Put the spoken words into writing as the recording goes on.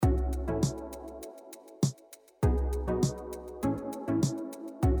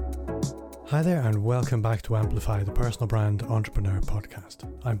Hi there and welcome back to Amplify, the Personal Brand Entrepreneur Podcast.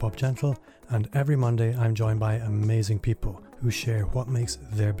 I'm Bob Gentle, and every Monday I'm joined by amazing people who share what makes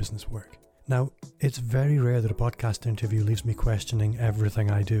their business work. Now, it's very rare that a podcast interview leaves me questioning everything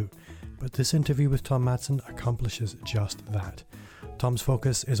I do, but this interview with Tom Matzen accomplishes just that. Tom's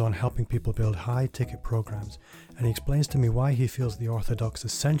focus is on helping people build high-ticket programs, and he explains to me why he feels the orthodox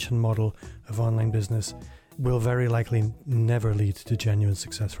ascension model of online business will very likely never lead to genuine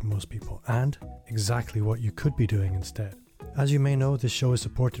success for most people, and exactly what you could be doing instead. As you may know, this show is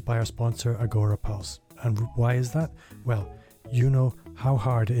supported by our sponsor, Agora Pulse. And why is that? Well, you know how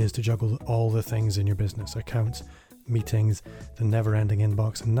hard it is to juggle all the things in your business: accounts, meetings, the never-ending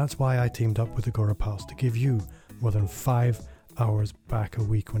inbox, and that's why I teamed up with Agora Pulse to give you more than 5 hours back a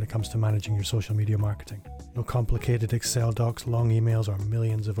week when it comes to managing your social media marketing. No complicated Excel docs, long emails, or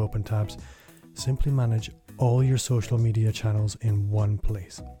millions of open tabs. Simply manage all your social media channels in one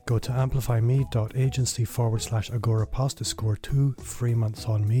place. Go to amplifyme.agency/Agora Pulse to score 2 free months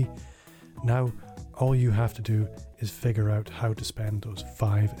on me. Now, all you have to do is figure out how to spend those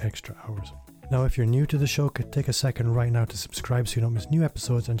 5 extra hours. Now, if you're new to the show, could take a second right now to subscribe so you don't miss new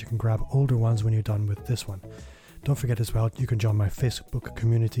episodes, and you can grab older ones when you're done with this one. Don't forget as well, you can join my Facebook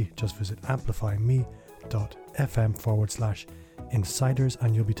community. Just visit amplifyme.fm/insiders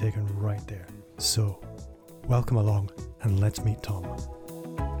and you'll be taken right there. So, welcome along and let's meet Tom.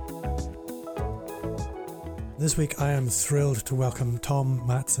 This week I am thrilled to welcome Tom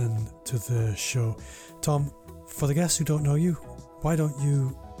Matzen to the show. Tom, for the guests who don't know you, why don't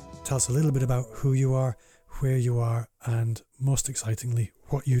you tell us a little bit about who you are, where you are, and most excitingly,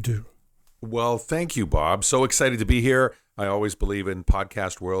 what you do? Well, thank you, Bob. So excited to be here. I always believe in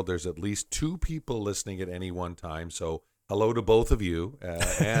podcast world, there's at least 2 people listening at any one time. So hello to both of you,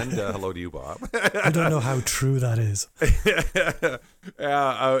 and hello to you, Bob. I don't know how true that is.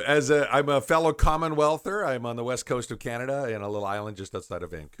 I'm a fellow Commonwealther. I'm on the west coast of Canada in a little island just outside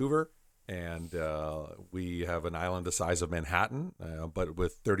of Vancouver. And we have an island the size of Manhattan, but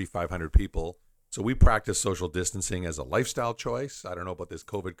with 3,500 people. So we practice social distancing as a lifestyle choice. I don't know about this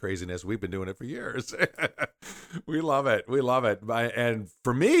COVID craziness. We've been doing it for years. We love it. We love it. And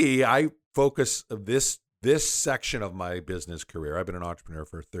for me, I focus this section of my business career. I've been an entrepreneur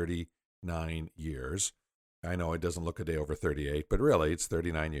for 39 years. I know it doesn't look a day over 38, but really it's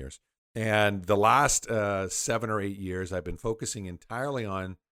 39 years. And the last 7 or 8 years, I've been focusing entirely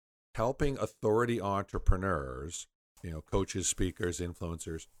on helping authority entrepreneurs, coaches, speakers,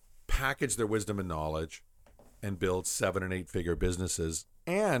 influencers, package their wisdom and knowledge and build 7- and 8-figure businesses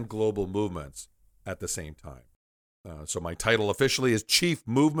and global movements at the same time. So my title officially is Chief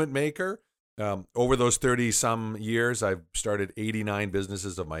Movement Maker. Over those 30-some years, I've started 89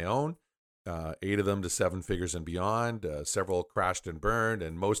 businesses of my own, 8 of them to 7 figures and beyond, several crashed and burned,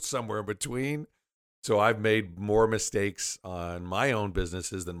 and most somewhere in between. So I've made more mistakes on my own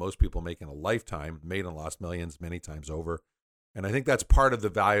businesses than most people make in a lifetime, made and lost millions many times over. And I think that's part of the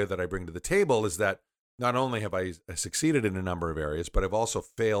value that I bring to the table, is that not only have I succeeded in a number of areas, but I've also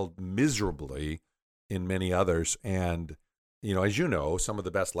failed miserably in many others. And, as you know, some of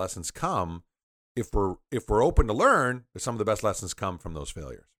the best lessons come if we're open to learn. Some of the best lessons come from those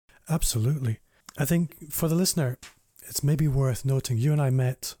failures. Absolutely. I think for the listener, it's maybe worth noting you and I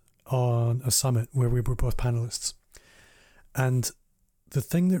met on a summit where we were both panelists. And the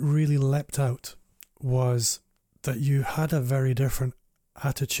thing that really leapt out was that you had a very different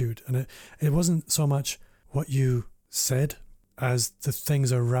attitude. And it wasn't so much what you said as the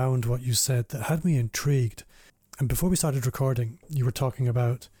things around what you said that had me intrigued. And before we started recording, you were talking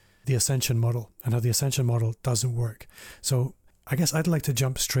about the ascension model and how the ascension model doesn't work. So I guess I'd like to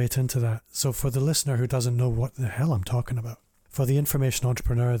jump straight into that. So for the listener who doesn't know what the hell I'm talking about, for the information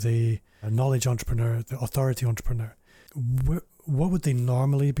entrepreneur, the knowledge entrepreneur, the authority entrepreneur, what would they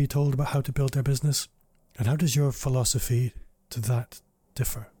normally be told about how to build their business? And how does your philosophy to that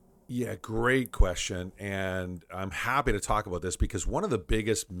differ? Yeah, great question. And I'm happy to talk about this because one of the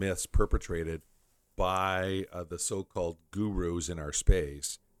biggest myths perpetrated by the so-called gurus in our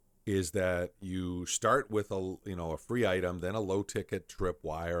space is that you start with a free item, then a low-ticket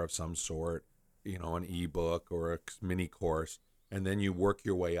tripwire of some sort, an ebook or a mini course, and then you work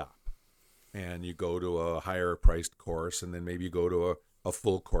your way up. And you go to a higher priced course, and then maybe you go to a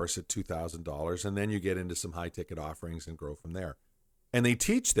full course at $2,000, and then you get into some high-ticket offerings and grow from there. And they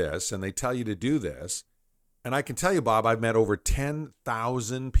teach this, and they tell you to do this. And I can tell you, Bob, I've met over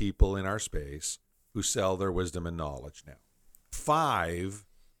 10,000 people in our space who sell their wisdom and knowledge now. 5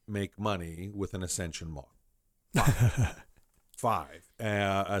 make money with an ascension model. 5.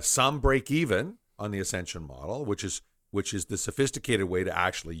 Some break even on the ascension model, which is the sophisticated way to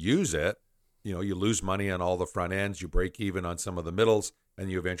actually use it. You lose money on all the front ends, you break even on some of the middles, and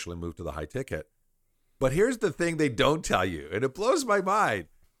you eventually move to the high ticket. But here's the thing they don't tell you, and it blows my mind,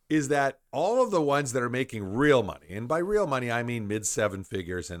 is that all of the ones that are making real money, and by real money, I mean mid-7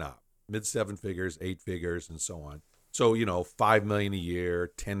 figures and up, mid-7 figures, 8 figures, and so on. So, $5 million a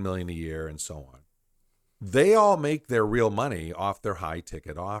year, $10 million a year, and so on. They all make their real money off their high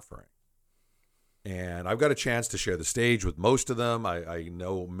ticket offering. And I've got a chance to share the stage with most of them. I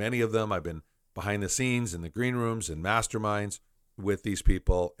know many of them. I've been behind the scenes in the green rooms and masterminds with these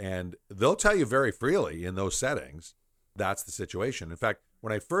people, and they'll tell you very freely in those settings that's the situation. In fact,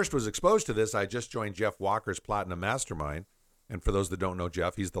 when I first was exposed to this, I just joined Jeff Walker's Platinum Mastermind. And for those that don't know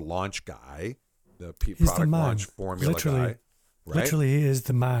Jeff, he's the launch guy, the product launch formula guy. Right? Literally, he is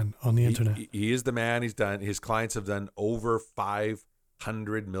the man on the internet. He is the man. His clients have done over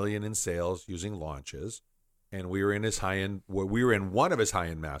 500 million in sales using launches. And we were in one of his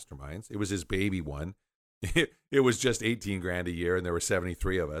high-end masterminds. It was his baby one. It was just 18 grand a year, and there were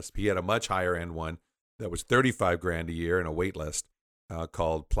 73 of us. He had a much higher end one that was 35 grand a year and a wait list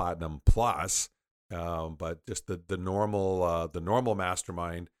called Platinum Plus. But just the normal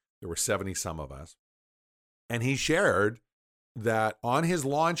mastermind, there were 70 some of us. And he shared that on his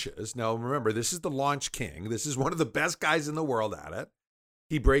launches, now remember, this is the launch king. This is one of the best guys in the world at it.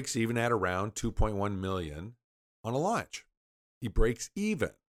 He breaks even at around 2.1 million on a launch. He breaks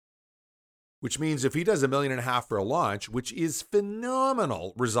even, which means if he does $1.5 million for a launch, which is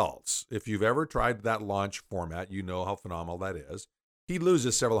phenomenal results. If you've ever tried that launch format, you know how phenomenal that is. He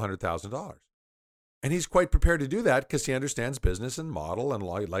loses several $100,000. And he's quite prepared to do that because he understands business and model and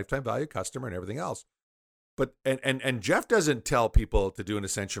lifetime value customer and everything else. But and Jeff doesn't tell people to do an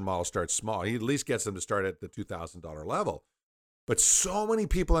ascension model, start small. He at least gets them to start at the $2,000 level. But so many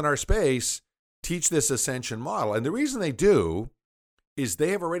people in our space teach this ascension model. And the reason they do is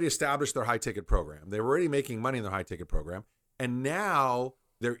they have already established their high ticket program. They're already making money in their high ticket program. And now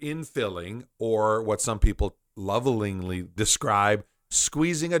they're infilling, or what some people lovingly describe,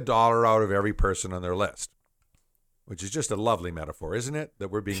 squeezing $1 out of every person on their list, which is just a lovely metaphor, isn't it?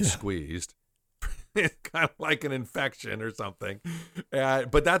 That we're being squeezed. It's kind of like an infection or something.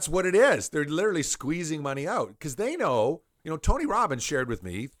 But that's what it is. They're literally squeezing money out because they know, Tony Robbins shared with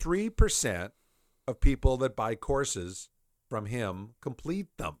me 3% of people that buy courses from him complete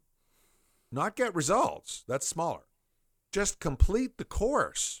them. Not get results. That's smaller. Just complete the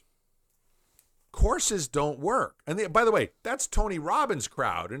course. Courses don't work. And by the way, that's Tony Robbins'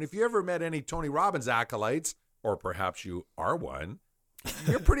 crowd. And if you ever met any Tony Robbins acolytes, or perhaps you are one,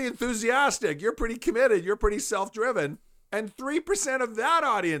 you're pretty enthusiastic. You're pretty committed. You're pretty self-driven. And 3% of that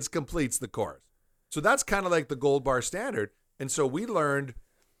audience completes the course. So that's kind of like the gold bar standard. And so we learned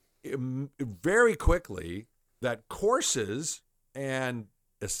very quickly that courses and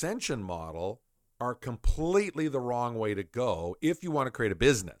ascension model are completely the wrong way to go if you want to create a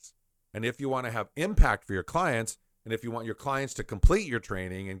business. And if you want to have impact for your clients, and if you want your clients to complete your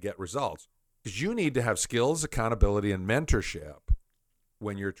training and get results, because you need to have skills, accountability, and mentorship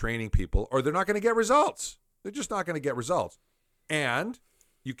when you're training people, or they're not going to get results. They're just not going to get results. And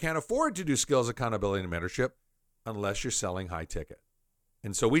you can't afford to do skills, accountability, and mentorship unless you're selling high ticket.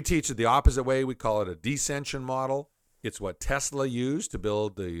 And so we teach it the opposite way. We call it a descension model. It's what Tesla used to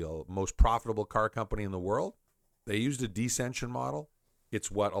build the most profitable car company in the world. They used a descension model. It's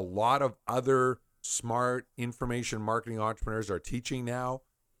what a lot of other smart information marketing entrepreneurs are teaching now,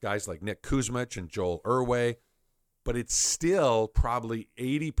 guys like Nick Kuzmich and Joel Irway. But it's still probably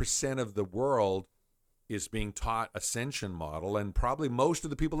 80% of the world is being taught ascension model. And probably most of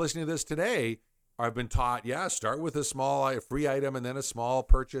the people listening to this today have been taught, start with a small free item and then a small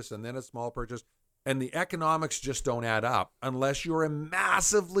purchase and then a small purchase. And the economics just don't add up unless you're a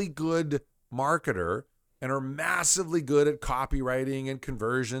massively good marketer and are massively good at copywriting and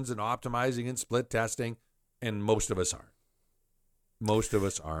conversions and optimizing and split testing. And most of us aren't. Most of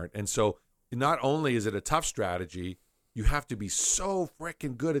us aren't. And so not only is it a tough strategy, you have to be so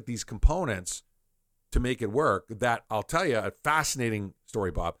freaking good at these components to make it work that I'll tell you a fascinating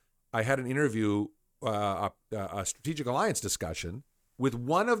story, Bob. I had an interview, a strategic alliance discussion with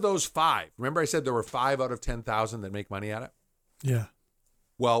one of those 5. Remember I said there were 5 out of 10,000 that make money at it? Yeah.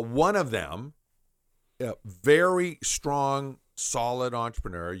 Well, one of them, a very strong, solid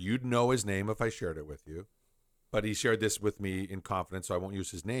entrepreneur, you'd know his name if I shared it with you, but he shared this with me in confidence, so I won't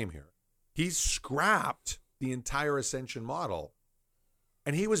use his name here. He scrapped the entire ascension model,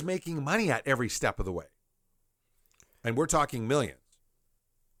 and he was making money at every step of the way. And we're talking millions.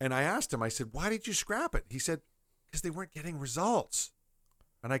 And I asked him, I said, why did you scrap it? He said, because they weren't getting results.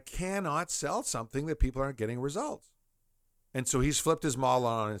 And I cannot sell something that people aren't getting results. And so he's flipped his model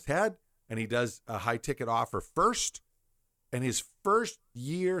on his head, and he does a high ticket offer first. And his first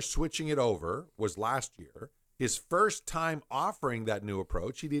year switching it over was last year. His first time offering that new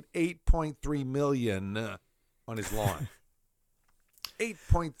approach, he did $8.3 million on his launch.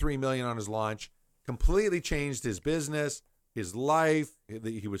 $8.3 million on his launch. Completely changed his business, his life.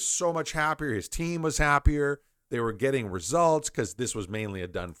 He was so much happier. His team was happier. They were getting results because this was mainly a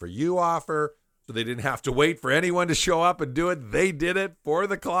done-for-you offer. So they didn't have to wait for anyone to show up and do it. They did it for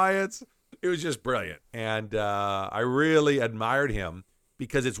the clients. It was just brilliant. And I really admired him,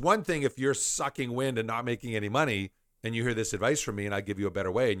 because it's one thing if you're sucking wind and not making any money and you hear this advice from me and I give you a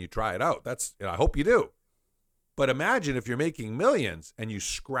better way and you try it out. I hope you do. But imagine if you're making millions and you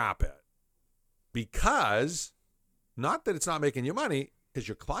scrap it, because not that it's not making you money, because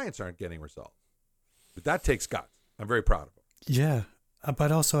your clients aren't getting results. But that takes guts. I'm very proud of him. Yeah.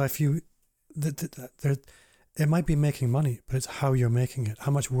 But also if you, it might be making money, but it's how you're making it.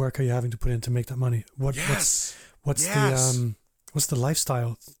 How much work are you having to put in to make that money? Yes. What's the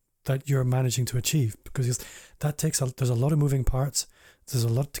lifestyle that you're managing to achieve? Because there's a lot of moving parts. There's a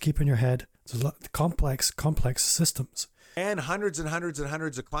lot to keep in your head. There's a lot of complex systems. And hundreds and hundreds and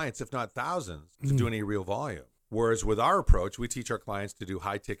hundreds of clients, if not thousands, to do any real volume. Whereas with our approach, we teach our clients to do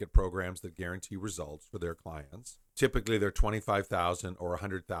high-ticket programs that guarantee results for their clients. Typically, they're $25,000 or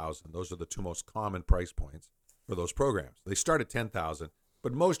 $100,000. Those are the two most common price points for those programs. They start at $10,000,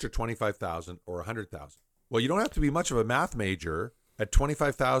 but most are $25,000 or $100,000. Well, you don't have to be much of a math major. At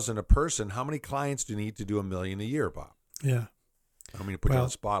 $25,000 a person, how many clients do you need to do $1 million a year, Bob? Yeah. I don't mean to put you on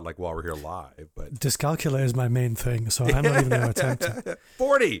the spot like while we're here live, but dyscalculia is my main thing, so I'm not even going to attempt it.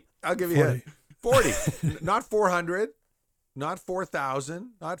 40. I'll give you a 40. Not 400, not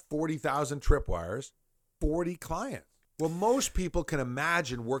 4,000, not 40,000 tripwires, 40 clients. Well, most people can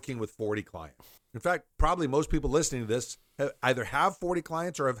imagine working with 40 clients. In fact, probably most people listening to this either have 40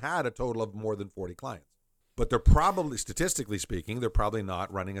 clients or have had a total of more than 40 clients. But they're probably, statistically speaking, they're probably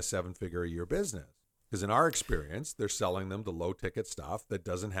not running a 7-figure a year business. Because in our experience, they're selling them the low-ticket stuff that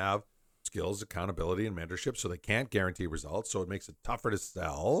doesn't have skills, accountability, and mentorship, so they can't guarantee results, so it makes it tougher to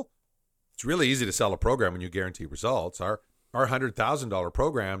sell. It's really easy to sell a program when you guarantee results. Our $100,000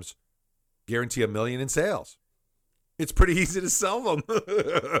 programs guarantee $1 million in sales. It's pretty easy to sell them.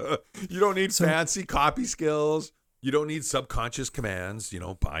 You don't need fancy copy skills. You don't need subconscious commands.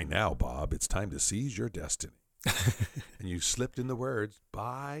 Buy now, Bob. It's time to seize your destiny. And you slipped in the words,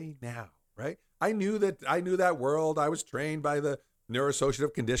 buy now, right? I knew that world. I was trained by the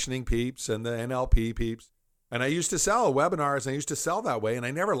neuroassociative conditioning peeps and the NLP peeps. And I used to sell webinars. And I used to sell that way, and I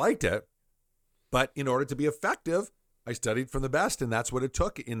never liked it. But in order to be effective, I studied from the best, and that's what it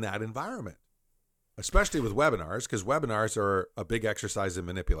took in that environment, especially with webinars, because webinars are a big exercise in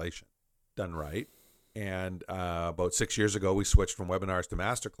manipulation, done right. And about 6 years ago, we switched from webinars to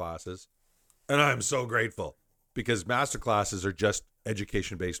masterclasses, and I'm so grateful, because masterclasses are just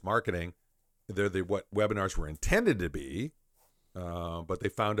education-based marketing. They're what webinars were intended to be, but they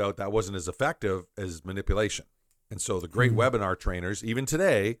found out that wasn't as effective as manipulation. And so the great webinar trainers, even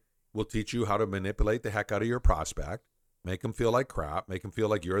today, will teach you how to manipulate the heck out of your prospect, make them feel like crap, make them feel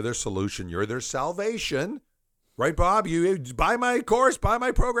like you're their solution, you're their salvation. Right, Bob? You buy my course, buy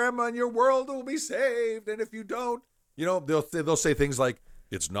my program, and your world will be saved. And if you don't, they'll say things like,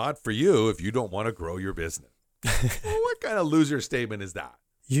 it's not for you if you don't want to grow your business. Well, what kind of loser statement is that?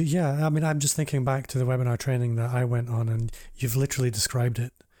 Yeah, I mean, I'm just thinking back to the webinar training that I went on, and you've literally described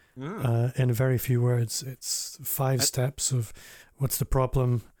it in very few words. It's 5 steps of what's the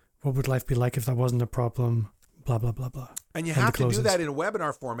problem, what would life be like if that wasn't a problem, blah, blah, blah, blah. And you have to do that in a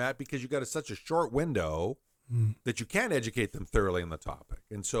webinar format because you've got such a short window that you can't educate them thoroughly on the topic.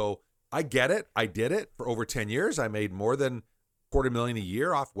 And so I get it. I did it for over 10 years. I made more than $250,000 a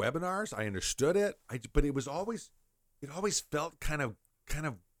year off webinars. I understood it. But it always felt kind of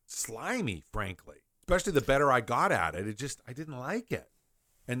slimy, frankly, especially the better I got at it. I didn't like it.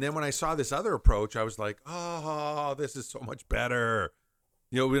 And then when I saw this other approach, I was like, oh, this is so much better.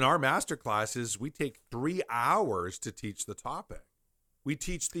 In our master classes, we take 3 hours to teach the topic. We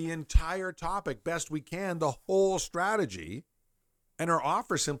teach the entire topic best we can, the whole strategy. And our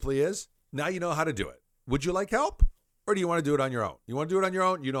offer simply is, now you know how to do it. Would you like help? Or do you want to do it on your own? You want to do it on your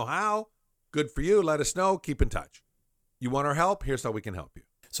own? You know how? Good for you. Let us know. Keep in touch. You want our help? Here's how we can help you.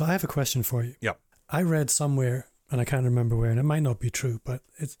 So I have a question for you. Yeah. I read somewhere, and I can't remember where, and it might not be true, but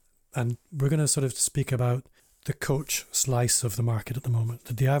and we're going to sort of speak about the coach slice of the market at the moment.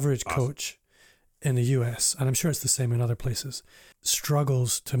 That the average coach in the US, and I'm sure it's the same in other places,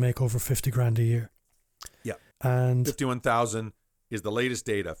 struggles to make over $50,000 a year. Yeah. And 51,000 is the latest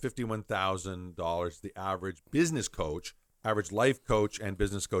data. $51,000 the average business coach Average life coach and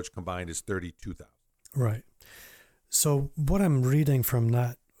business coach combined is 32,000. Right. So what I'm reading from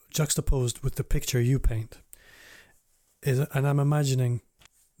that, juxtaposed with the picture you paint, is, and I'm imagining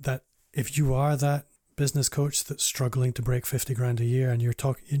that if you are that business coach that's struggling to break 50 grand a year, and you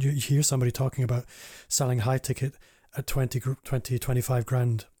hear somebody talking about selling high ticket at 25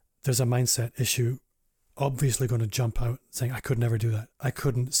 grand, there's a mindset issue obviously going to jump out saying, I could never do that. I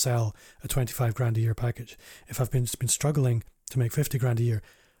couldn't sell a 25 grand a year package. If I've been struggling to make 50 grand a year,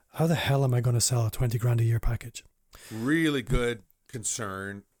 how the hell am I going to sell a 20 grand a year package? Really good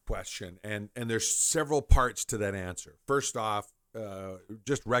question. And there's several parts to that answer. First off,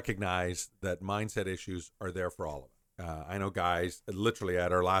 just recognize that mindset issues are there for all of us. I know guys, literally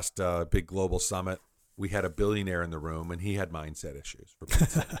at our last big global summit, we had a billionaire in the room and he had mindset issues.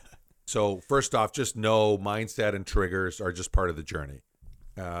 So first off, just know mindset and triggers are just part of the journey.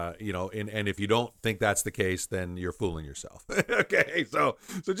 And if you don't think that's the case, then you're fooling yourself. Okay, so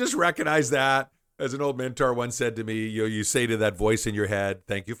just recognize that. As an old mentor once said to me, you say to that voice in your head,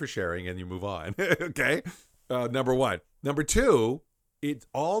 thank you for sharing, and you move on. Okay, number one. Number two, it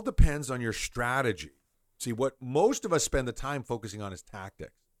all depends on your strategy. See, what most of us spend the time focusing on is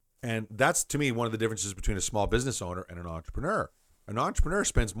tactics. And that's, to me, one of the differences between a small business owner and an entrepreneur. An entrepreneur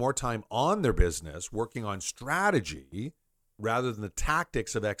spends more time on their business, working on strategy, rather than the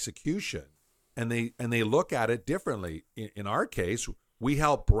tactics of execution. And they look at it differently. In our case, we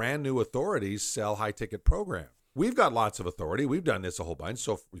help brand new authorities sell high ticket programs. We've got lots of authority. We've done this a whole bunch.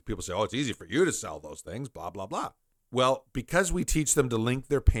 So people say, oh, it's easy for you to sell those things, blah, blah, blah. Well, because we teach them to link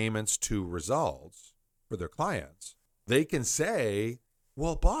their payments to results for their clients, they can say,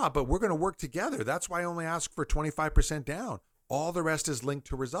 well, Bob, but we're going to work together. That's why I only ask for 25% down. All the rest is linked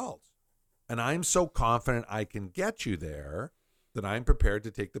to results. And I'm so confident I can get you there that I'm prepared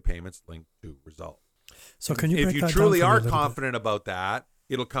to take the payments linked to results. So can you break if you that truly down for me are a little confident about that,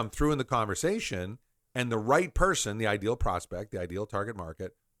 it'll come through in the conversation, and the right person, the ideal prospect, the ideal target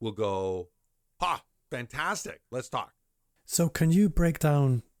market, will go, fantastic, let's talk. So can you break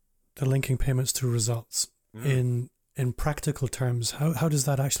down the linking payments to results in practical terms? How does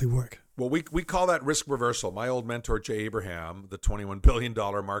that actually work? Well, we call that risk reversal. My old mentor, Jay Abraham, the $21 billion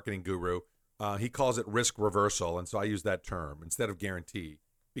marketing guru, he calls it risk reversal, and so I use that term instead of guarantee.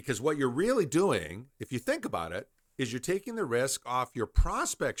 Because what you're really doing, if you think about it, is you're taking the risk off your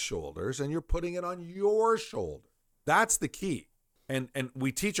prospect's shoulders and you're putting it on your shoulder. That's the key. And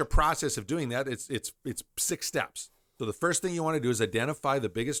we teach a process of doing that. It's 6 steps. So the first thing you want to do is identify the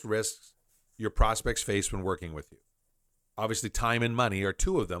biggest risks your prospects face when working with you. Obviously, time and money are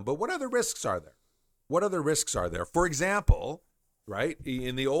 2 of them, but what other risks are there? What other risks are there? For example, right,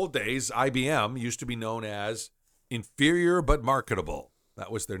 in the old days, IBM used to be known as inferior but marketable. That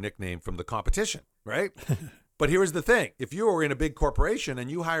was their nickname from the competition, right? But here's the thing. If you were in a big corporation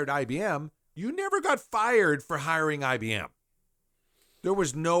and you hired IBM, you never got fired for hiring IBM. There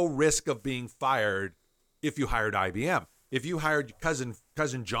was no risk of being fired if you hired IBM. If you hired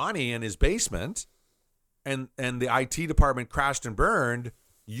cousin Johnny in his basement and the IT department crashed and burned,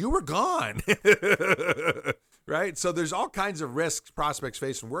 you were gone, right? So there's all kinds of risks prospects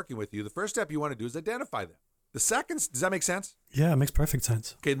face when working with you. The first step you want to do is identify them. The second, does that make sense? Yeah, it makes perfect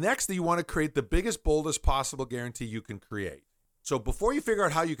sense. Okay, next, you want to create the biggest, boldest possible guarantee you can create. So before you figure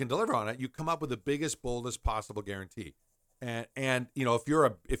out how you can deliver on it, you come up with the biggest, boldest possible guarantee. And if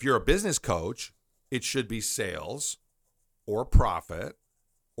you're a business coach, it should be sales or profit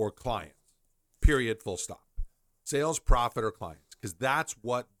or clients. Period, full stop. Sales, profit, or clients, because that's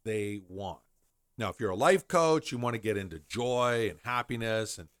what they want. Now, if you're a life coach, you want to get into joy and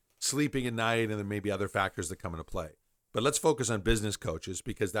happiness and sleeping at night, and there may be other factors that come into play. But let's focus on business coaches,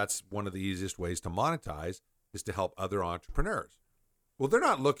 because that's one of the easiest ways to monetize, is to help other entrepreneurs. Well, they're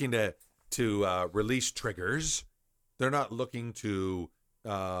not looking to release triggers. They're not looking to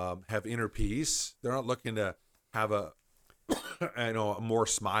have inner peace. They're not looking to have more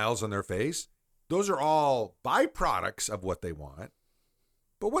smiles on their face. Those are all byproducts of what they want.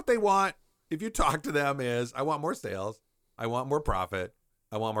 But what they want, if you talk to them, is, I want more sales, I want more profit,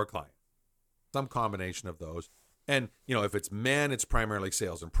 I want more clients. Some combination of those. And, if it's men, it's primarily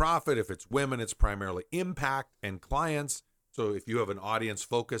sales and profit. If it's women, it's primarily impact and clients. So if you have an audience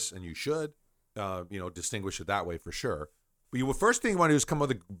focus, and you should, distinguish it that way for sure. But the first thing you want to do is come up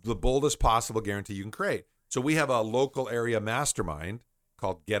with the boldest possible guarantee you can create. So we have a local area mastermind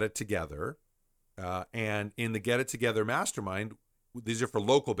called Get It Together. And in the Get It Together mastermind, these are for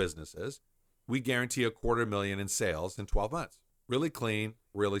local businesses, we guarantee $250,000 in sales in 12 months. Really clean,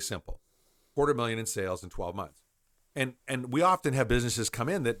 really simple. $250,000 in sales in 12 months. And we often have businesses come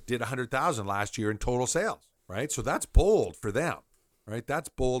in that did $100,000 last year in total sales, right? So that's bold for them, right? That's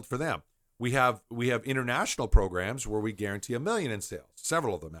bold for them. We have international programs where we guarantee $1 million in sales,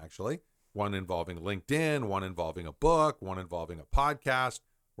 several of them actually. One involving LinkedIn, one involving a book, one involving a podcast.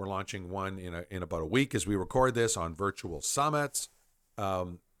 We're launching one in about a week as we record this on virtual summits.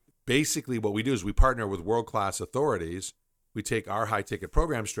 Basically, what we do is we partner with world-class authorities. We take our high-ticket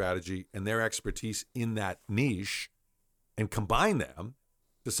program strategy and their expertise in that niche and combine them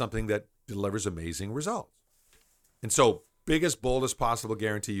to something that delivers amazing results. And so, biggest, boldest possible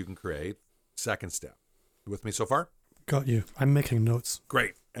guarantee you can create. Second step. You with me so far? Got you. I'm making notes.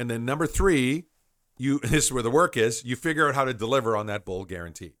 Great. And then number 3, this is where the work is. You figure out how to deliver on that bold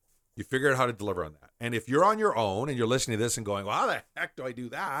guarantee. You figure out how to deliver on that. And if you're on your own and you're listening to this and going, well, how the heck do I do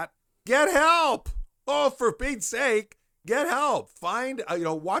that? Get help. Oh, for Pete's sake, get help. Find,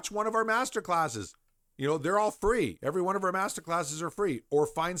 watch one of our master classes. They're all free. Every one of our master classes are free. Or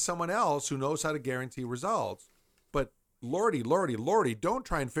find someone else who knows how to guarantee results. But Lordy, don't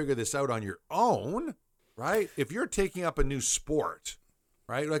try and figure this out on your own, right? If you're taking up a new sport,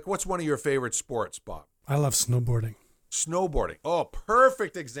 right? Like, what's one of your favorite sports, Bob? I love snowboarding. Snowboarding. Oh,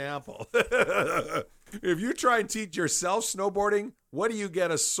 perfect example. If you try and teach yourself snowboarding, what do you get?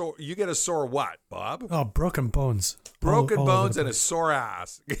 You get a sore what, Bob? Oh, broken bones. Broken all bones and a sore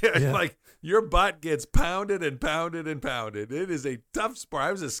ass. Yeah. Like, your butt gets pounded and pounded and pounded. It is a tough sport.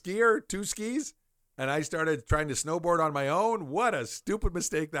 I was a skier, 2 skis, and I started trying to snowboard on my own. What a stupid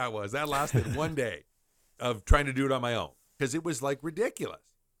mistake that was. That lasted 1 day of trying to do it on my own because it was like ridiculous,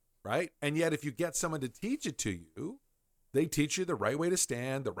 right? And yet if you get someone to teach it to you, they teach you the right way to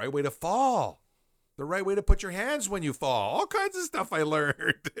stand, the right way to fall, the right way to put your hands when you fall. All kinds of stuff I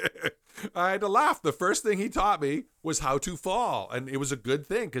learned. I had to laugh. The first thing he taught me was how to fall. And it was a good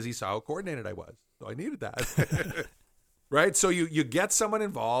thing because he saw how coordinated I was. So I needed that. Right? So you get someone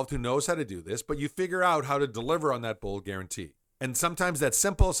involved who knows how to do this, but you figure out how to deliver on that bold guarantee. And sometimes that's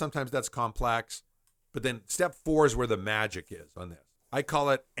simple, sometimes that's complex. But then step 4 is where the magic is on this. I call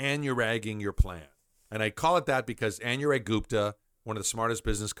it anuragging your plan. And I call it that because Anurag Gupta, one of the smartest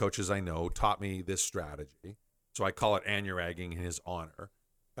business coaches I know, taught me this strategy. So I call it anuragging in his honor.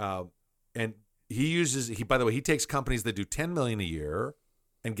 And by the way, he takes companies that do 10 million a year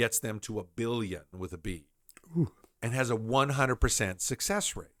and gets them to $1 billion with a B. Ooh. And has a 100%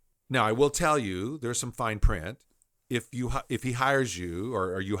 success rate. Now, I will tell you, there's some fine print. If he hires you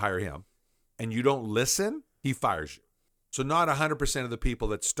or you hire him and you don't listen, he fires you. So not 100% of the people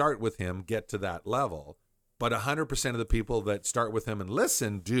that start with him get to that level, but 100% of the people that start with him and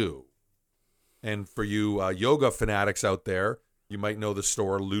listen do. And for you yoga fanatics out there, you might know the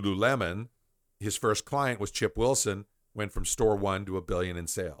store Lululemon. His first client was Chip Wilson, went from store 1 to $1 billion in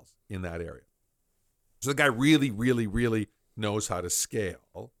sales in that area. So the guy really, really, really knows how to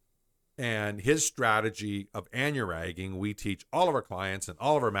scale. And his strategy of anuragging, we teach all of our clients and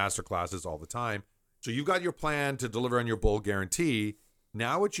all of our master classes all the time. So you've got your plan to deliver on your bold guarantee.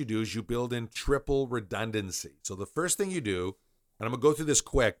 Now what you do is you build in triple redundancy. So the first thing you do, and I'm going to go through this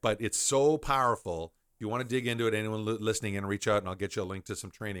quick, but it's so powerful. If you want to dig into it, anyone listening in, reach out and I'll get you a link to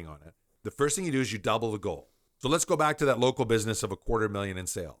some training on it. The first thing you do is you double the goal. So let's go back to that local business of $250,000 in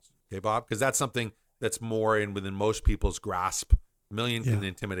sales. Okay, Bob? Because that's something that's more within most people's grasp. $1 million can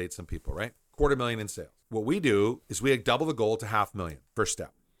intimidate some people, right? $250,000 in sales. What we do is we double the goal to $500,000. First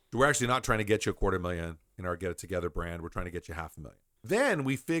step. So we're actually not trying to get you $250,000 in our Get It Together brand. We're trying to get you $500,000. Then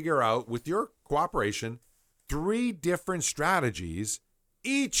we figure out, with your cooperation, 3 different strategies,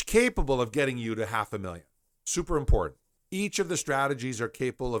 each capable of getting you to $500,000. Super important. Each of the strategies are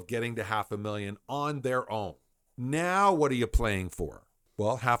capable of getting to $500,000 on their own. Now, what are you playing for?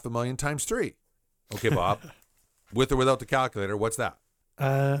 Well, $500,000 times 3. Okay, Bob. With or without the calculator, what's that?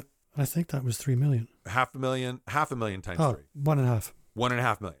 I think that was 3 million. $500,000 times 3. 1.5.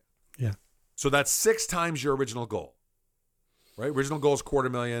 $1.5 million. Yeah. So that's 6 times your original goal, right? Original goal is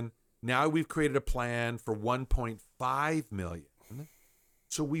 $250,000. Now we've created a plan for $1.5 million.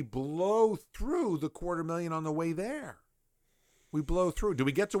 So we blow through the $250,000 on the way there. We blow through. Do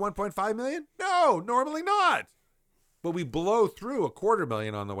we get to $1.5 million? No, normally not. But we blow through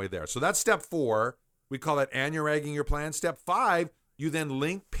 $250,000 on the way there. So that's step 4. We call that anuragging your plan. Step 5, you then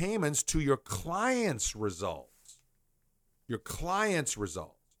link payments to your client's results. Your client's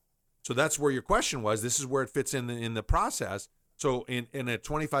results. So that's where your question was. This is where it fits in the process. So in a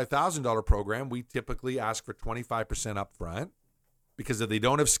 $25,000 program, we typically ask for 25% up front because if they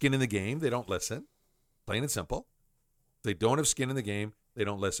don't have skin in the game, they don't listen. Plain and simple. If they don't have skin in the game, they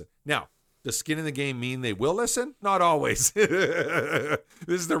don't listen. Now, does skin in the game mean they will listen? Not always. This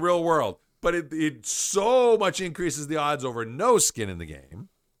is the real world. But it so much increases the odds over no skin in the game.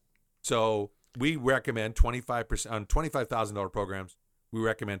 So we recommend 25% on $25,000 programs. We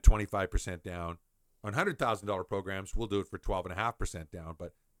recommend 25% down. On $100,000 programs, we'll do it for 12.5% down.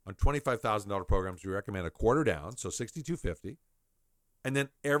 But on $25,000 programs, we recommend a quarter down, so $6,250, and then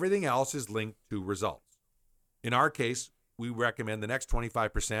everything else is linked to results. In our case, we recommend the next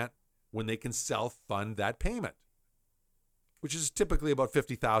 25% when they can self-fund that payment, which is typically about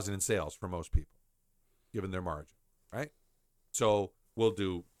 $50,000 in sales for most people, given their margin, right? So we'll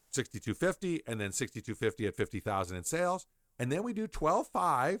do $6,250 and then $6,250 at $50,000 in sales, and then we do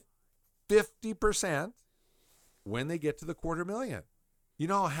 12.5, 50% when they get to the $250,000. You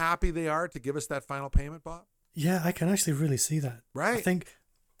know how happy they are to give us that final payment, Bob? Yeah, I can actually really see that. Right. I think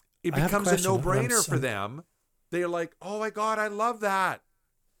it becomes a no-brainer for them. They're like, oh my God, I love that.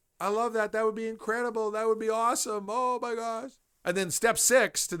 I love that. That would be incredible. That would be awesome. Oh my gosh. And then step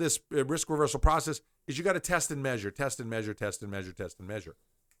 6 to this risk reversal process is you got to test and measure.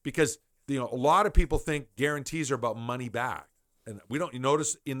 Because, a lot of people think guarantees are about money back. And you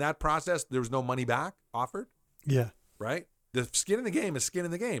notice in that process, there was no money back offered. Yeah. Right? The skin in the game is skin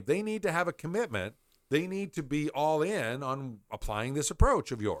in the game. They need to have a commitment. They need to be all in on applying this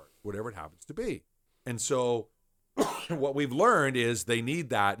approach of yours, whatever it happens to be. And so what we've learned is they need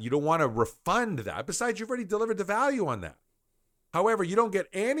that. You don't want to refund that. Besides, you've already delivered the value on that. However, you don't get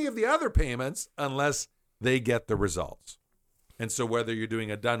any of the other payments unless they get the results. And so whether you're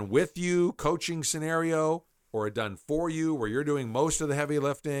doing a done with you coaching scenario or a done for you where you're doing most of the heavy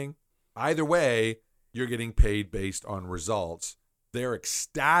lifting, either way, you're getting paid based on results. They're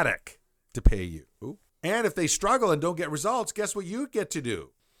ecstatic to pay you. And if they struggle and don't get results, guess what you get to do?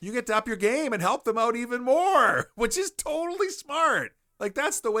 You get to up your game and help them out even more, which is totally smart. Like,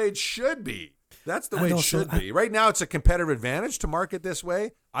 that's the way it should be. That's the way it should be. Right now, it's a competitive advantage to market this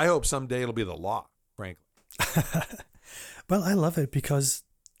way. I hope someday it'll be the law, frankly. Well, I love it because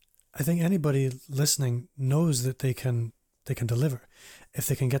I think anybody listening knows that they can deliver if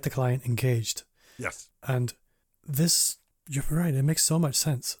they can get the client engaged. Yes. And this, you're right, it makes so much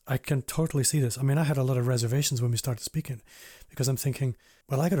sense. I can totally see this. I mean, I had a lot of reservations when we started speaking because I'm thinking,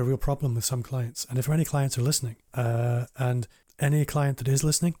 well, I got a real problem with some clients. And if any clients are listening, and any client that is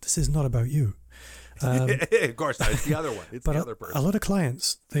listening, this is not about you. Of course not. It's the other one. It's the other person. A lot of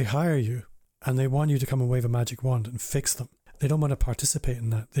clients, they hire you and they want you to come and wave a magic wand and fix them. They don't want to participate in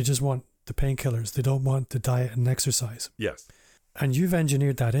that. They just want the painkillers. They don't want the diet and exercise. Yes. And you've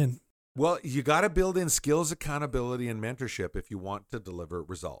engineered that in. Well, you got to build in skills, accountability, and mentorship if you want to deliver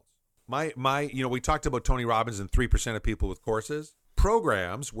results. We talked about Tony Robbins and 3% of people with courses.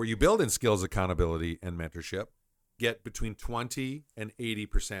 Programs where you build in skills, accountability, and mentorship get between 20 and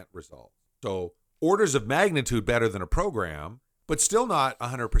 80% results. So orders of magnitude better than a program, but still not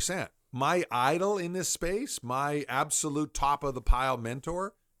 100%. My idol in this space, my absolute top of the pile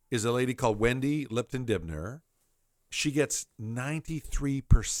mentor, is a lady called Wendy Lipton-Dibner. She gets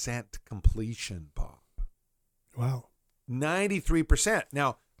 93% completion, Bob. Wow. 93%.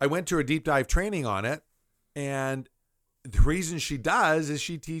 Now, I went to her deep dive training on it, and the reason she does is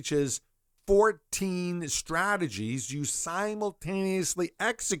she teaches 14 strategies you simultaneously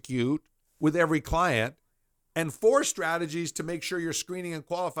execute with every client, and 4 strategies to make sure you're screening and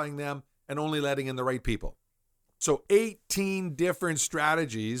qualifying them and only letting in the right people. So 18 different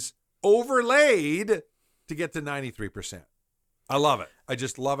strategies overlaid to get to 93%. I love it. I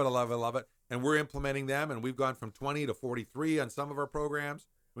just love it. I love it. And we're implementing them, and we've gone from 20 to 43 on some of our programs.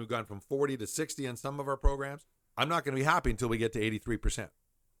 We've gone from 40 to 60 on some of our programs. I'm not going to be happy until we get to 83%.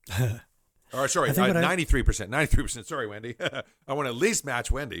 Or sorry, 93%. 93%. Sorry, Wendy. I want to at least match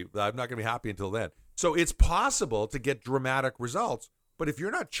Wendy. I'm not going to be happy until then. So it's possible to get dramatic results. But if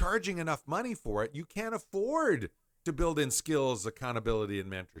you're not charging enough money for it, you can't afford to build in skills, accountability, and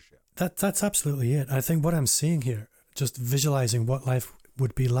mentorship. That's absolutely it. I think what I'm seeing here, just visualizing what life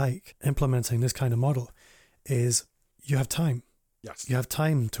would be like implementing this kind of model, is you have time. Yes. You have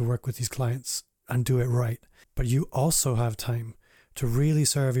time to work with these clients and do it right. But you also have time to really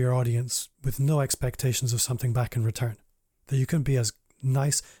serve your audience with no expectations of something back in return. That you can be as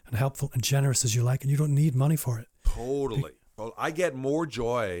nice and helpful and generous as you like, and you don't need money for it. Totally. Well, I get more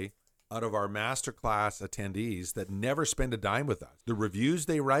joy out of our masterclass attendees that never spend a dime with us. The reviews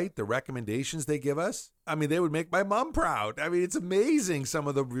they write, the recommendations they give us, I mean, they would make my mom proud. I mean, it's amazing some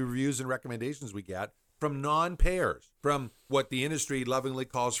of the reviews and recommendations we get from non-payers, from what the industry lovingly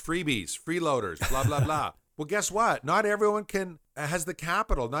calls freebies, freeloaders, blah, blah, blah. Well, guess what? Not everyone has the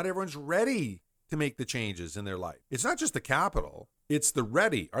capital. Not everyone's ready to make the changes in their life. It's not just the capital. It's the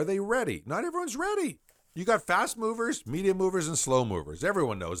ready. Are they ready? Not everyone's ready. You got fast movers, medium movers, and slow movers.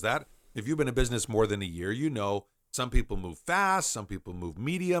 Everyone knows that. If you've been in business more than a year, you know Some people move fast, some people move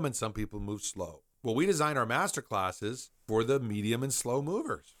medium, and some people move slow. Well, we design our master classes for the medium and slow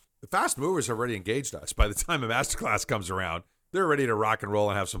movers. The fast movers have already engaged us. By the time a master class comes around, they're ready to rock and roll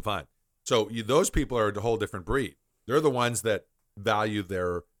and have some fun. So those people are a whole different breed. They're the ones that value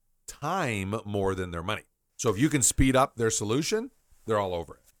their time more than their money. So if you can speed up their solution, they're all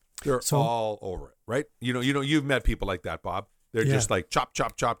over it. They're all over it, right? You've met people like that, Bob. They're just like chop,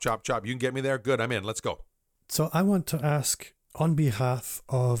 chop, chop, chop, chop. You can get me there? Good, I'm in. Let's go. So I want to ask, on behalf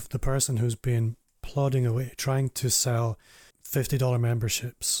of the person who's been plodding away, trying to sell $50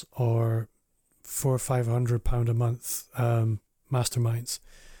 memberships or £400 or £500 a month masterminds,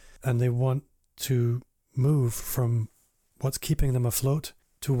 and they want to move from what's keeping them afloat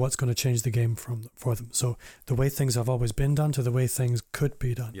to what's going to change the game for them. So the way things have always been done to the way things could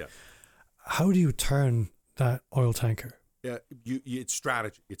be done. Yeah. How do you turn that oil tanker? Yeah, it's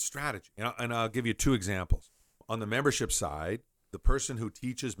strategy. It's strategy. And I'll give you two examples. On the membership side, the person who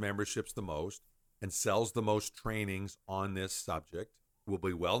teaches memberships the most and sells the most trainings on this subject will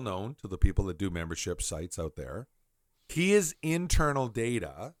be well known to the people that do membership sites out there. His internal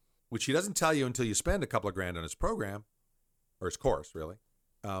data, which he doesn't tell you until you spend a couple of grand on his program, or his course, really.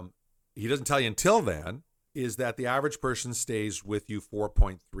 He doesn't tell you until then, is that the average person stays with you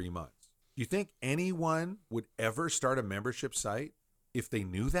 4.3 months. You think anyone would ever start a membership site if they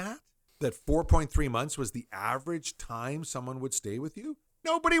knew that? That 4.3 months was the average time someone would stay with you?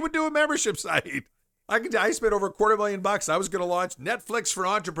 Nobody would do a membership site. I spent over $250,000. I was going to launch Netflix for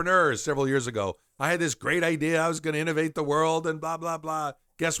entrepreneurs several years ago. I had this great idea. I was going to innovate the world and blah, blah, blah.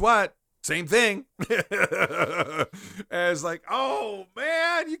 Guess what? Same thing. It's like, oh,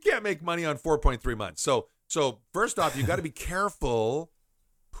 man, you can't make money on 4.3 months. So first off, you got to be careful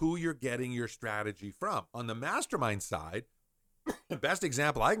who you're getting your strategy from. On the mastermind side, the best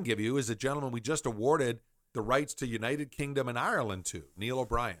example I can give you is a gentleman we just awarded the rights to United Kingdom and Ireland to, Neil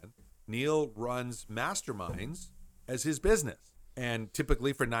O'Brien. Neil runs masterminds as his business, and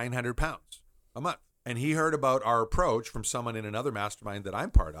typically for £900 a month. And he heard about our approach from someone in another mastermind that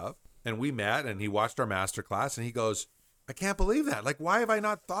I'm part of. And we met and he watched our masterclass and he goes, I can't believe that. Like, why have I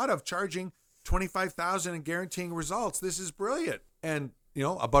not thought of charging $25,000 and guaranteeing results? This is brilliant. And,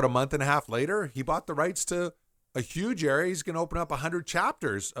 about a month and a half later, he bought the rights to a huge area. He's going to open up 100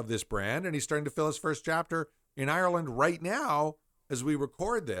 chapters of this brand. And he's starting to fill his first chapter in Ireland right now as we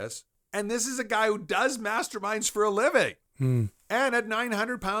record this. And this is a guy who does masterminds for a living and at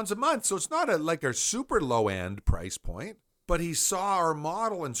 £900 a month. So it's not a super low end price point, but he saw our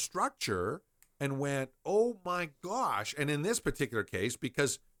model and structure and went, oh my gosh. And in this particular case,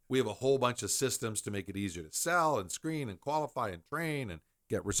 because we have a whole bunch of systems to make it easier to sell and screen and qualify and train and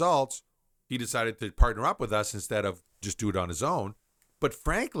get results, he decided to partner up with us instead of just do it on his own. But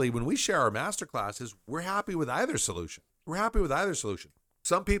frankly, when we share our masterclasses, we're happy with either solution.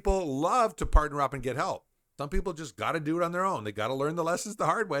 Some people love to partner up and get help. Some people just got to do it on their own. They got to learn the lessons the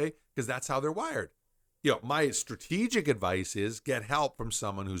hard way because that's how they're wired. My strategic advice is get help from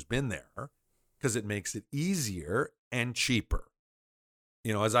someone who's been there because it makes it easier and cheaper.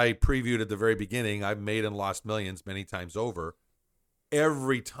 As I previewed at the very beginning, I've made and lost millions many times over.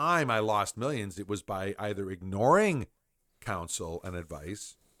 Every time I lost millions, it was by either ignoring counsel and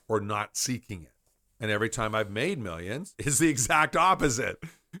advice or not seeking it. And every time I've made millions, it's the exact opposite.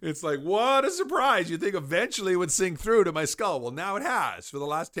 It's like, what a surprise. You think eventually it would sink through to my skull. Well, now it has. For the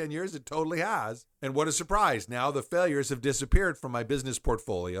last 10 years, it totally has. And what a surprise. Now the failures have disappeared from my business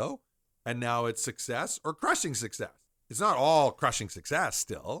portfolio, and now it's success or crushing success. It's not all crushing success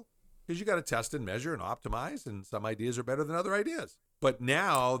still, because you got to test and measure and optimize, and some ideas are better than other ideas. But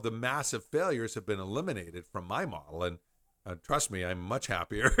now the massive failures have been eliminated from my model, and trust me, I'm much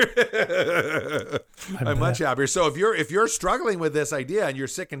happier. I'm much happier. So if you're struggling with this idea and you're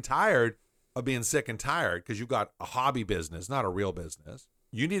sick and tired of being sick and tired because you've got a hobby business, not a real business,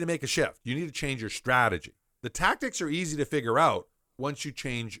 you need to make a shift. You need to change your strategy. The tactics are easy to figure out once you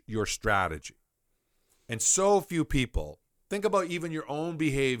change your strategy. And so few people think about even your own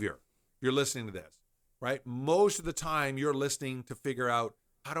behavior. You're listening to this, right? Most of the time you're listening to figure out,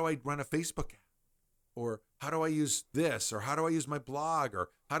 how do I run a Facebook ad? Or how do I use this? Or how do I use my blog? Or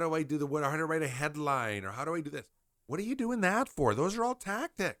how do I do how do I write a headline? Or how do I do this? What are you doing that for? Those are all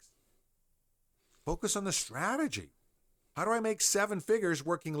tactics. Focus on the strategy. How do I make 7 figures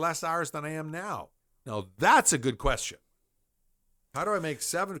working less hours than I am now? Now, that's a good question. How do I make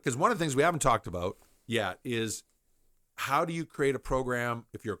 7? Because one of the things we haven't talked about yet is how do you create a program,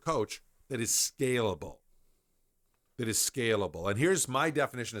 if you're a coach, that is scalable? And here's my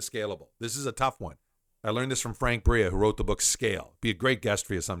definition of scalable. This is a tough one. I learned this from Frank Bria, who wrote the book Scale. Be a great guest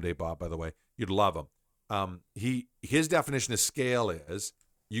for you someday, Bob, by the way. You'd love him. His definition of scale is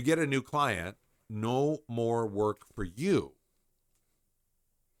you get a new client, no more work for you.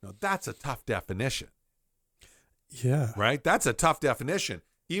 Now, that's a tough definition. Yeah. Right? That's a tough definition.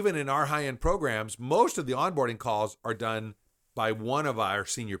 Even in our high-end programs, most of the onboarding calls are done by one of our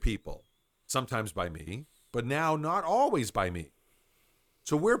senior people, sometimes by me, but now not always by me.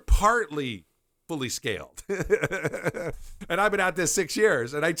 So we're partly fully scaled. And I've been at this 6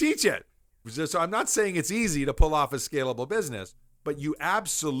 years, and I teach it. So I'm not saying it's easy to pull off a scalable business, but you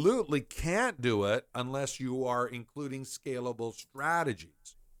absolutely can't do it unless you are including scalable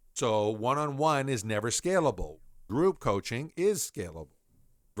strategies. So one-on-one is never scalable. Group coaching is scalable.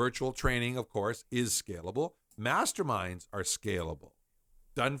 Virtual training, of course, is scalable. Masterminds are scalable.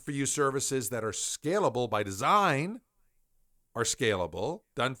 Done-for-you services that are scalable by design are scalable.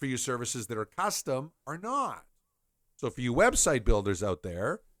 Done-for-you services that are custom are not. So for you website builders out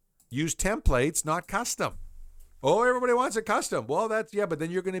there, use templates, not custom. Oh, everybody wants a custom. Well, but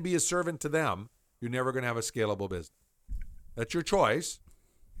then you're going to be a servant to them. You're never going to have a scalable business. That's your choice.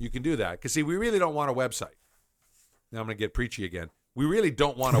 You can do that. Because, see, we really don't want a website. Now I'm going to get preachy again. We really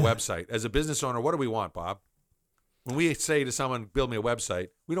don't want a website. As a business owner, what do we want, Bob? When we say to someone, build me a website,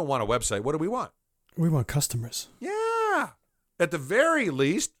 we don't want a website. What do we want? We want customers. Yeah. At the very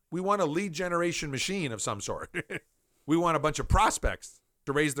least, we want a lead generation machine of some sort. We want a bunch of prospects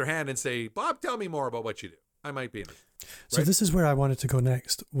to raise their hand and say, Bob, tell me more about what you do. I might be interested. So Right? this is where I wanted to go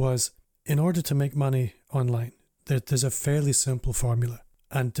next, was in order to make money online, there's a fairly simple formula.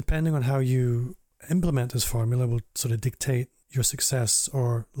 And depending on how you implement this formula will sort of dictate your success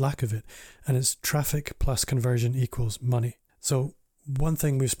or lack of it. And it's traffic plus conversion equals money. So one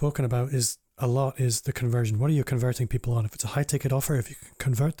thing we've spoken about is the conversion. What are you converting people on? If it's a high ticket offer, if you can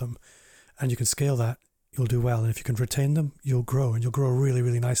convert them and you can scale that, you'll do well. And if you can retain them, you'll grow, and you'll grow really,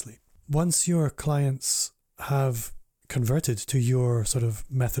 really nicely. Once your clients have converted to your sort of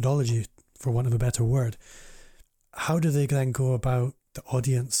methodology, for want of a better word, how do they then go about the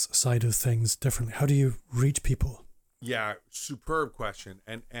audience side of things differently? How do you reach people? Yeah, superb question.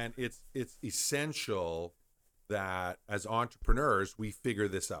 And it's essential that as entrepreneurs, we figure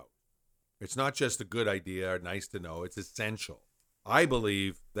this out. It's not just a good idea or nice to know. It's essential. I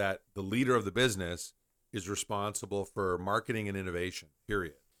believe that the leader of the business is responsible for marketing and innovation,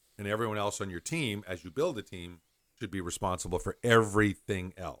 period. And everyone else on your team, as you build a team, should be responsible for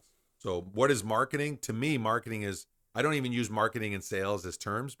everything else. So what is marketing? To me, marketing is, I don't even use marketing and sales as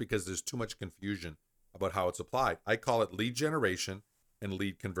terms because there's too much confusion about how it's applied. I call it lead generation and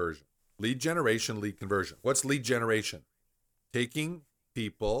lead conversion. Lead generation, lead conversion. What's lead generation? Taking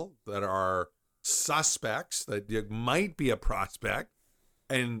people that are suspects, that might be a prospect,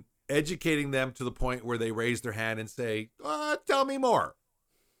 and educating them to the point where they raise their hand and say, tell me more.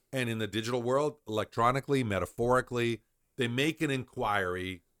 And in the digital world, electronically, metaphorically, they make an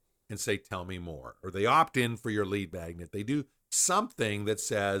inquiry and say, tell me more. Or they opt in for your lead magnet. They do something that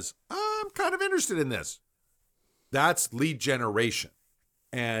says, I'm kind of interested in this. That's lead generation.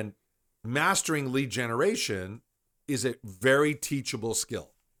 And mastering lead generation is a very teachable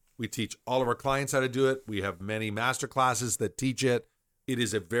skill. We teach all of our clients how to do it. We have many master classes that teach it. It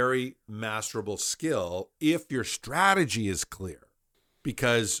is a very masterable skill if your strategy is clear,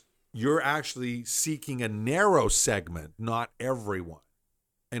 because you're actually seeking a narrow segment, not everyone.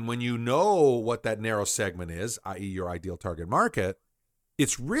 And when you know what that narrow segment is, i.e. your ideal target market,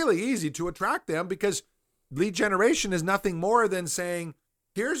 it's really easy to attract them, because lead generation is nothing more than saying,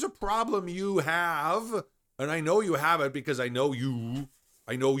 here's a problem you have, and I know you have it because I know you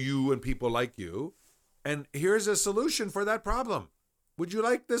and people like you, and here's a solution for that problem. Would you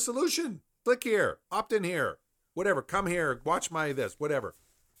like the solution? Click here, opt in here, whatever, come here, watch my this, whatever.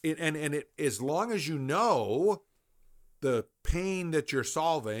 And as long as you know the pain that you're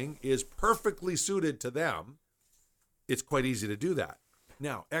solving is perfectly suited to them, it's quite easy to do that.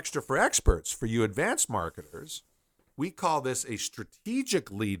 Now, extra for experts, for you advanced marketers, we call this a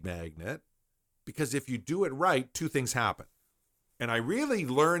strategic lead magnet, because if you do it right, two things happen. And I really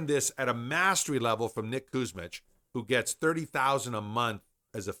learned this at a mastery level from Nick Kuzmich, who gets $30,000 a month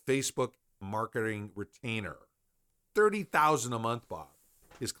as a Facebook marketing retainer. $30,000 a month, Bob.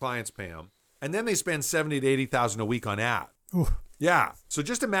 His clients pay him. And then they spend $70,000 to $80,000 a week on ad. Ooh. Yeah. So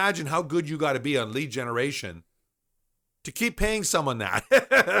just imagine how good you got to be on lead generation to keep paying someone that.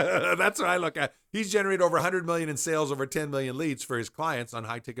 That's what I look at. He's generated over 100 million in sales, over 10 million leads for his clients on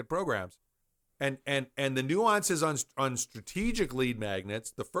high ticket programs. And the nuances on strategic lead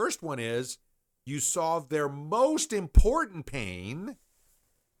magnets, the first one is you solve their most important pain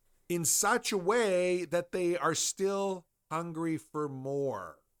in such a way that they are still hungry for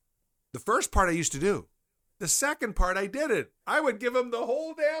more. The first part I used to do. The second part, I didn't. I would give them the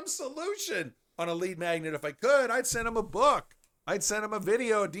whole damn solution on a lead magnet if I could. I'd send them a book. I'd send them a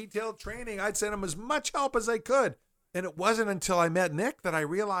video, detailed training. I'd send them as much help as I could. And it wasn't until I met Nick that I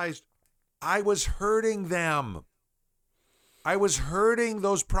realized I was hurting them. I was hurting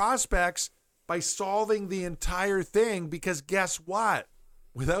those prospects by solving the entire thing, because guess what?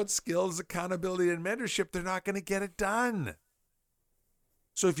 Without skills, accountability, and mentorship, they're not going to get it done.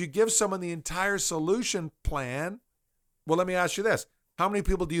 So if you give someone the entire solution plan, well, let me ask you this. How many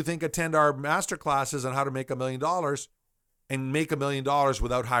people do you think attend our master classes on how to make $1 million and make $1 million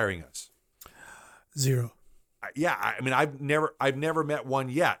without hiring us? Zero. Yeah, I mean, I've never met one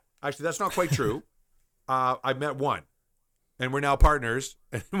yet. Actually, that's not quite true. I've met one, and we're now partners,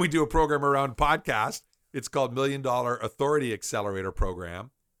 and we do a program around podcast. It's called $1 Million Authority Accelerator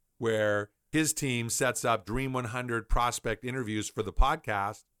Program, where his team sets up Dream 100 prospect interviews for the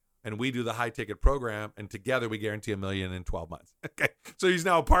podcast, and we do the high ticket program, and together we guarantee $1 million in 12 months. Okay, so he's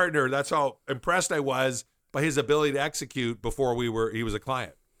now a partner. That's how impressed I was by his ability to execute before he was a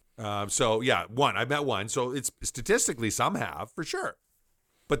client. So yeah, I met one. So it's statistically some have for sure,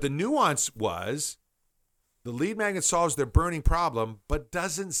 but the nuance was the lead magnet solves their burning problem, but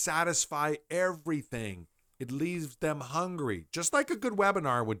doesn't satisfy everything. It leaves them hungry, just like a good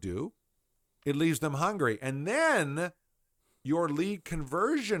webinar would do. It leaves them hungry. And then your lead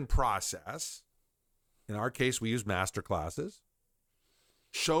conversion process, in our case, we use master classes,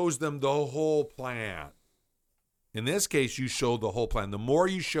 shows them the whole plan. In this case, you show the whole plan. The more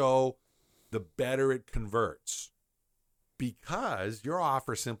you show, the better it converts, because your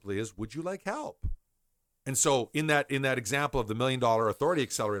offer simply is, would you like help? And so in that example of the $1 Million Authority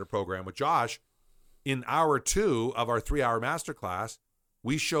Accelerator Program with Josh, in hour 2 of our 3-hour masterclass,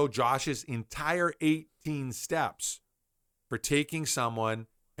 we show Josh's entire 18 steps for taking someone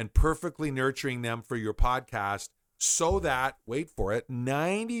and perfectly nurturing them for your podcast, so that, wait for it,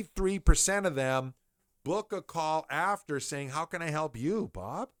 93% of them book a call after saying, how can I help you,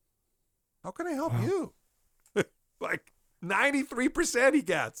 Bob? How can I help you? Like 93% he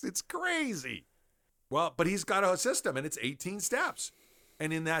gets. It's crazy. Well, but he's got a system, and it's 18 steps.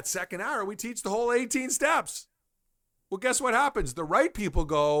 And in that second hour, we teach the whole 18 steps. Well, guess what happens? The right people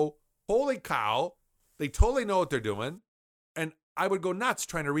go, holy cow, they totally know what they're doing. And I would go nuts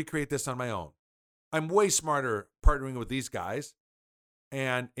trying to recreate this on my own. I'm way smarter partnering with these guys.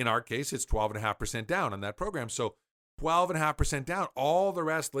 And in our case, it's 12.5% down on that program. So 12.5% down, all the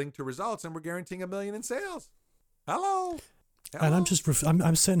rest linked to results, and we're guaranteeing $1 million in sales. Hello. And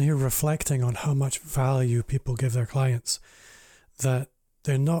I'm sitting here reflecting on how much value people give their clients, that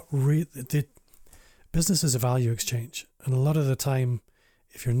they're not business is a value exchange. And a lot of the time,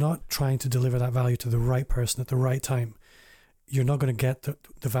 if you're not trying to deliver that value to the right person at the right time, you're not going to get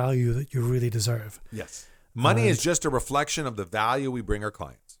the value that you really deserve. Yes. Money is just a reflection of the value we bring our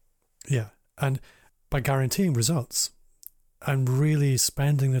clients. Yeah. And by guaranteeing results and really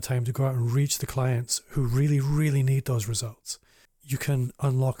spending the time to go out and reach the clients who really, really need those results, you can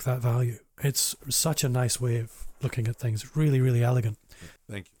unlock that value. It's such a nice way of looking at things. Really, really elegant.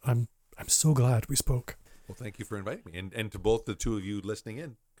 Thank you. I'm so glad we spoke. Well, thank you for inviting me. And to both the two of you listening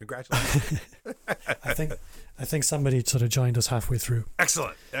in, congratulations. I think somebody sort of joined us halfway through.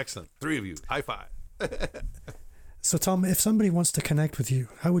 Excellent. 3 of you. High five. So, Tom, if somebody wants to connect with you,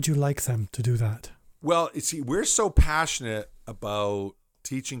 how would you like them to do that? Well, you see, we're so passionate about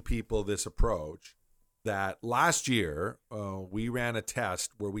teaching people this approach that last year we ran a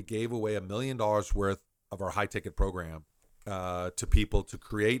test where we gave away $1 million worth of our high ticket program to people to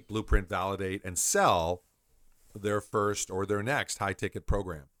create, blueprint, validate, and sell their first or their next high ticket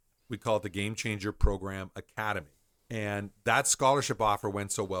program. We call it the Game Changer Program Academy. And that scholarship offer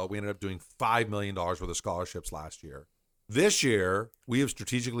went so well, we ended up doing $5 million worth of scholarships last year. This year, we have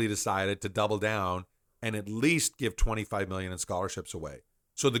strategically decided to double down and at least give $25 million in scholarships away.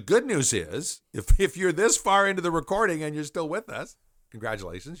 So the good news is, if you're this far into the recording and you're still with us,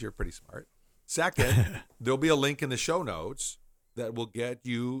 congratulations, you're pretty smart. Second, there'll be a link in the show notes that will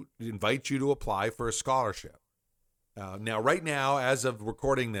invite you to apply for a scholarship. Now, right now, as of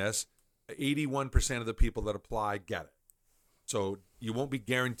recording this, 81% of the people that apply get it. So you won't be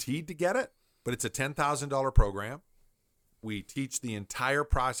guaranteed to get it, but it's a $10,000 program. We teach the entire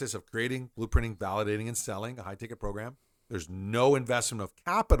process of creating, blueprinting, validating, and selling a high-ticket program. There's no investment of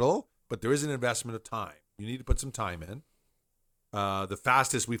capital, but there is an investment of time. You need to put some time in. The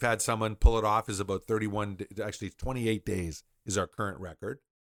fastest we've had someone pull it off is about 28 days is our current record,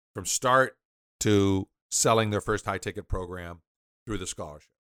 from start to selling their first high-ticket program through the scholarship.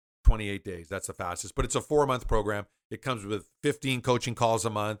 28 days, that's the fastest. But it's a 4-month program. It comes with 15 coaching calls a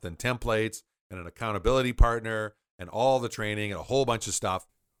month and templates and an accountability partner and all the training and a whole bunch of stuff.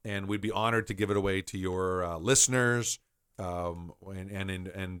 And we'd be honored to give it away to your listeners. We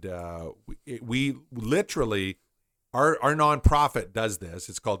literally, our nonprofit does this.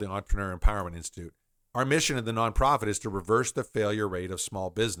 It's called the Entrepreneur Empowerment Institute. Our mission of the nonprofit is to reverse the failure rate of small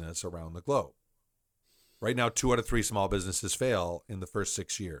business around the globe. Right now, 2 out of 3 small businesses fail in the first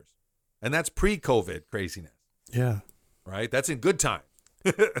 6 years. And that's pre-COVID craziness. Yeah. Right? That's in good time.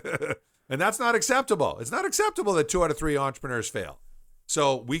 And that's not acceptable. It's not acceptable that 2 out of 3 entrepreneurs fail.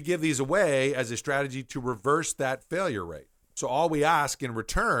 So we give these away as a strategy to reverse that failure rate. So all we ask in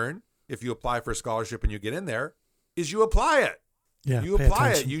return, if you apply for a scholarship and you get in there, is you apply it. Yeah, you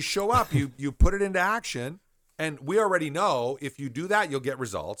apply it. You show up. You put it into action. And we already know if you do that, you'll get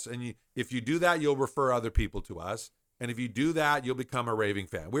results. And if you do that, you'll refer other people to us. And if you do that, you'll become a raving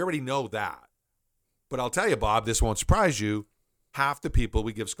fan. We already know that. But I'll tell you, Bob, this won't surprise you. Half the people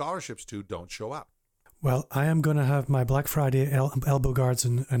we give scholarships to don't show up. Well, I am going to have my Black Friday elbow guards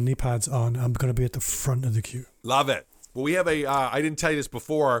and knee pads on. I'm going to be at the front of the queue. Love it. Well, we have I didn't tell you this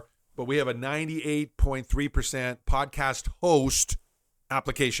before, but we have a 98.3% podcast host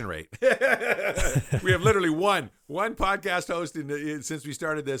application rate. We have literally one podcast host since we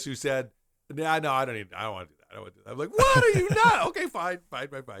started this who said, no, I don't want to do that. I don't want to do that. I'm like, what are you not? Okay, fine.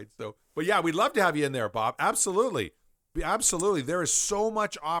 So, but yeah, we'd love to have you in there, Bob. Absolutely. There is so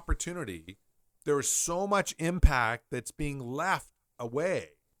much opportunity. There is so much impact that's being left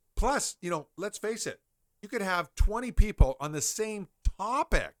away. Plus, let's face it, you could have 20 people on the same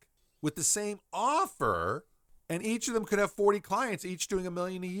topic with the same offer, and each of them could have 40 clients, each doing $1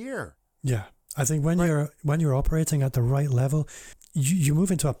 million a year. Yeah. I think when you're operating at the right level, you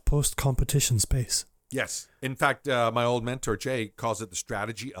move into a post-competition space. Yes. In fact, my old mentor, Jay, calls it the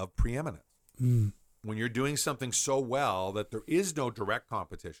strategy of preeminence. Mm. When you're doing something so well that there is no direct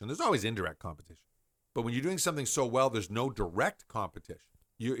competition, there's always indirect competition. But when you're doing something so well, there's no direct competition.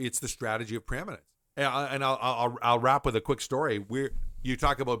 It's the strategy of preeminence. And I'll wrap with a quick story. You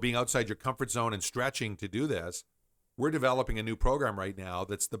talk about being outside your comfort zone and stretching to do this. We're developing a new program right now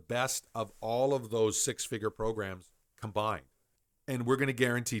that's the best of all of those 6-figure programs combined. And we're going to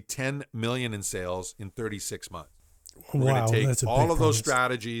guarantee $10 million in sales in 36 months. We're going to take all of those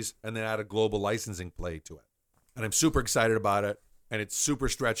strategies and then add a global licensing play to it. And I'm super excited about it. And it's super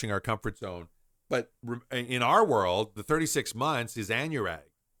stretching our comfort zone. But in our world, the 36 months is annurag,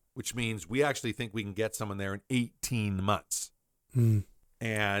 which means we actually think we can get someone there in 18 months. Mm.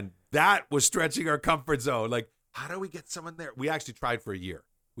 And that was stretching our comfort zone. Like, how do we get someone there? We actually tried for a year.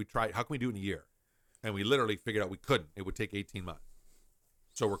 We tried, how can we do it in a year? And we literally figured out we couldn't. It would take 18 months.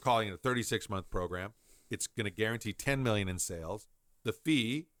 So we're calling it a 36-month program. It's going to guarantee $10 million in sales. The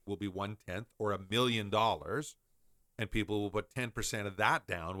fee will be 1/10 or $1 million. And people will put 10% of that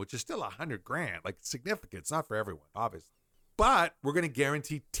down, which is still $100,000. Like, significant. It's not for everyone, obviously. But we're going to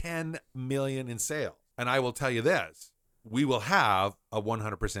guarantee $10 million in sales. And I will tell you this, we will have a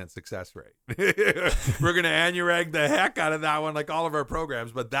 100% success rate. We're going to annurag the heck out of that one, like all of our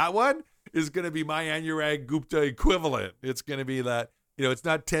programs. But that one is going to be my annurag Gupta equivalent. It's going to be that, it's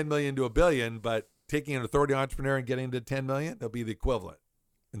not 10 million to $1 billion, but taking an authority entrepreneur and getting to 10 million, that'll be the equivalent.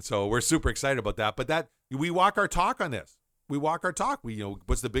 And so we're super excited about that. But we walk our talk on this. We walk our talk.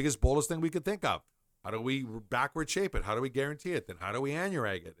 What's the biggest, boldest thing we could think of? How do we backward shape it? How do we guarantee it? Then how do we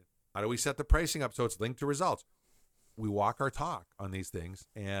annurag it? How do we set the pricing up so it's linked to results? We walk our talk on these things.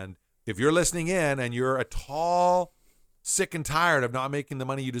 And if you're listening in and you're a tall, sick and tired of not making the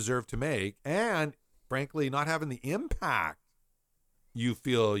money you deserve to make, and frankly, not having the impact you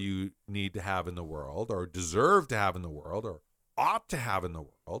feel you need to have in the world or deserve to have in the world or ought to have in the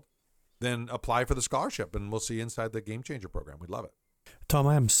world, then apply for the scholarship and we'll see you inside the Game Changer program. We'd love it. Tom,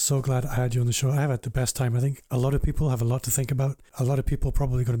 I am so glad I had you on the show. I have had the best time. I think a lot of people have a lot to think about. A lot of people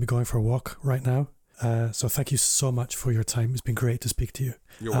probably going to be going for a walk right now. So thank you so much for your time. It's been great to speak to you.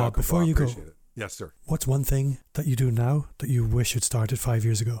 You're welcome. Before you go, it. Yes, sir. What's one thing that you do now that you wish you'd started 5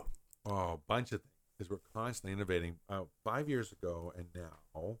 years ago? Oh, a bunch of things. Because we're constantly innovating. 5 years ago and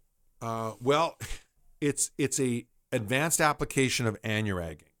now, it's a advanced application of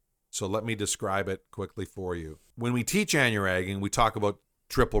annuragging. So let me describe it quickly for you. When we teach annuragging, we talk about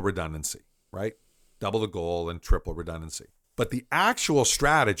triple redundancy, right? Double the goal and triple redundancy. But the actual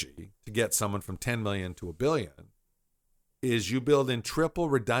strategy to get someone from 10 million to $1 billion is you build in triple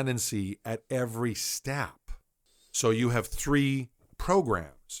redundancy at every step. So you have 3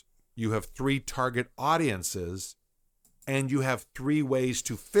 programs. You have 3 target audiences, and you have 3 ways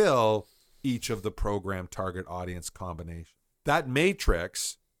to fill each of the program target audience combination. That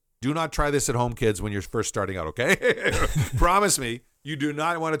matrix Do not try this at home, kids, when you're first starting out, okay? Promise me, you do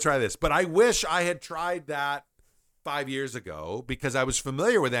not want to try this. But I wish I had tried that 5 years ago because I was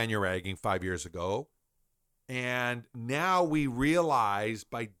familiar with annual-ragging 5 years ago. And now we realize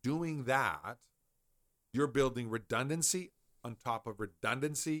by doing that, you're building redundancy on top of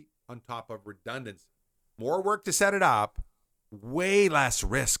redundancy on top of redundancy. More work to set it up, way less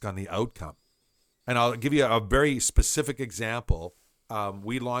risk on the outcome. And I'll give you a very specific example.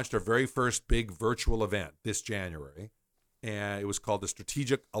 We launched our very first big virtual event this January, and it was called the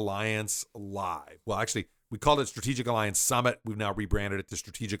Strategic Alliance Live. Well, actually, we called it Strategic Alliance Summit. We've now rebranded it to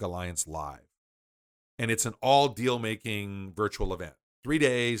Strategic Alliance Live. And it's an all deal-making virtual event. 3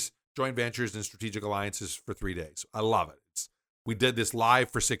 days, joint ventures and strategic alliances for 3 days. I love it. We did this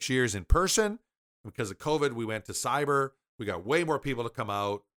live for 6 years in person. Because of COVID, we went to cyber. We got way more people to come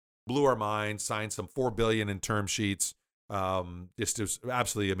out, blew our minds, signed some $4 billion in term sheets. Just it was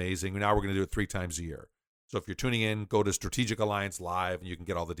absolutely amazing. Now we're going to do it 3 times a year. So if you're tuning in, go to Strategic Alliance Live and you can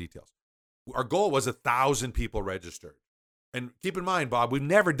get all the details. Our goal was 1,000 people registered. And keep in mind, Bob, we've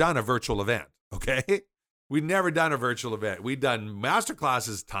never done a virtual event, okay? We've never done a virtual event. We've done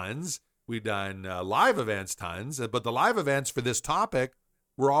masterclasses tons. We've done live events tons. But the live events for this topic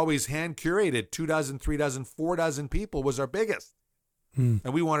were always hand curated. 2 dozen, 3 dozen, 4 dozen people was our biggest.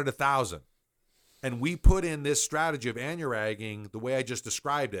 And we wanted 1,000. And we put in this strategy of annual-ragging, the way I just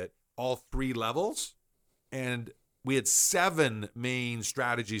described it, all 3 levels. And we had 7 main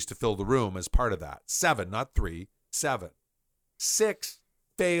strategies to fill the room as part of that. 7, not 3, 7. 6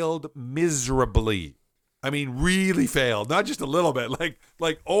 failed miserably. I mean, really failed. Not just a little bit.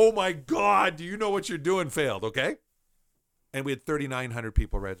 Like, oh my God, do you know what you're doing? Failed, okay? And we had 3,900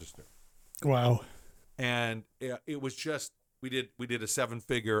 people register. Wow. And it was just, we did a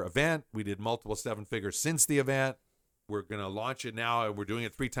 7-figure event. We did multiple 7-figures since the event. We're going to launch it now, and we're doing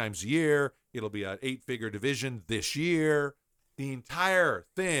it 3 times a year. It'll be an 8-figure division this year. The entire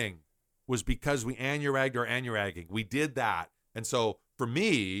thing was because we annual-ragged our annual-ragging. We did that. And so for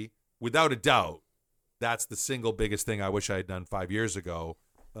me, without a doubt, that's the single biggest thing I wish I had done 5 years ago,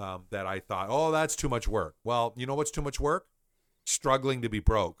 that I thought, oh, that's too much work. Well, you know what's too much work? Struggling to be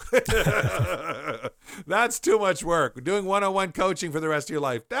broke. That's too much work. Doing one-on-one coaching for the rest of your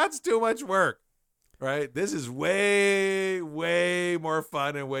life, that's too much work, right? This is way, way more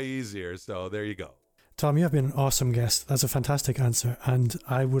fun and way easier. So there you go. Tom, you have been an awesome guest. That's a fantastic answer. And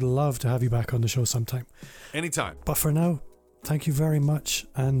I would love to have you back on the show sometime. Anytime. But for now, thank you very much,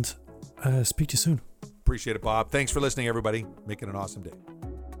 and speak to you soon. Appreciate it, Bob. Thanks for listening, everybody. Make it an awesome day.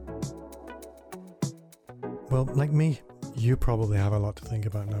 Well, like me, you probably have a lot to think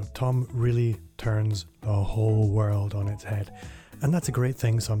about now. Tom really turns the whole world on its head. And that's a great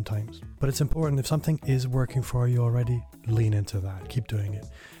thing sometimes. But it's important, if something is working for you already, lean into that. Keep doing it.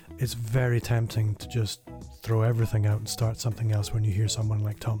 It's very tempting to just throw everything out and start something else when you hear someone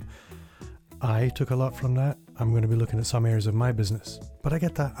like Tom. I took a lot from that. I'm going to be looking at some areas of my business, but I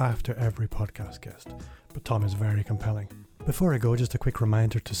get that after every podcast guest. But Tom is very compelling. Before I go, just a quick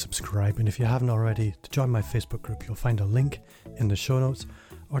reminder to subscribe, and if you haven't already, to join my Facebook group. You'll find a link in the show notes,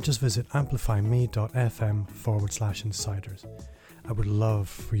 or just visit amplifyme.fm/insiders. I would love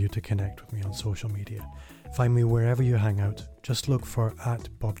for you to connect with me on social media. Find me wherever you hang out. Just look for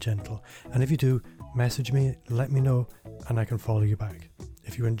 @BobGentle. And if you do, message me, let me know, and I can follow you back.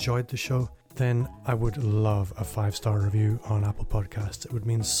 If you enjoyed the show, then I would love a 5-star review on Apple Podcasts. It would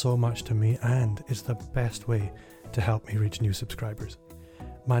mean so much to me, and it's the best way to help me reach new subscribers.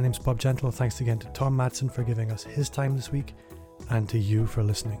 My name's Bob Gentle. Thanks again to Tom Matzen for giving us his time this week, and to you for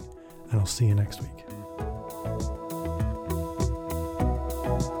listening. And I'll see you next week.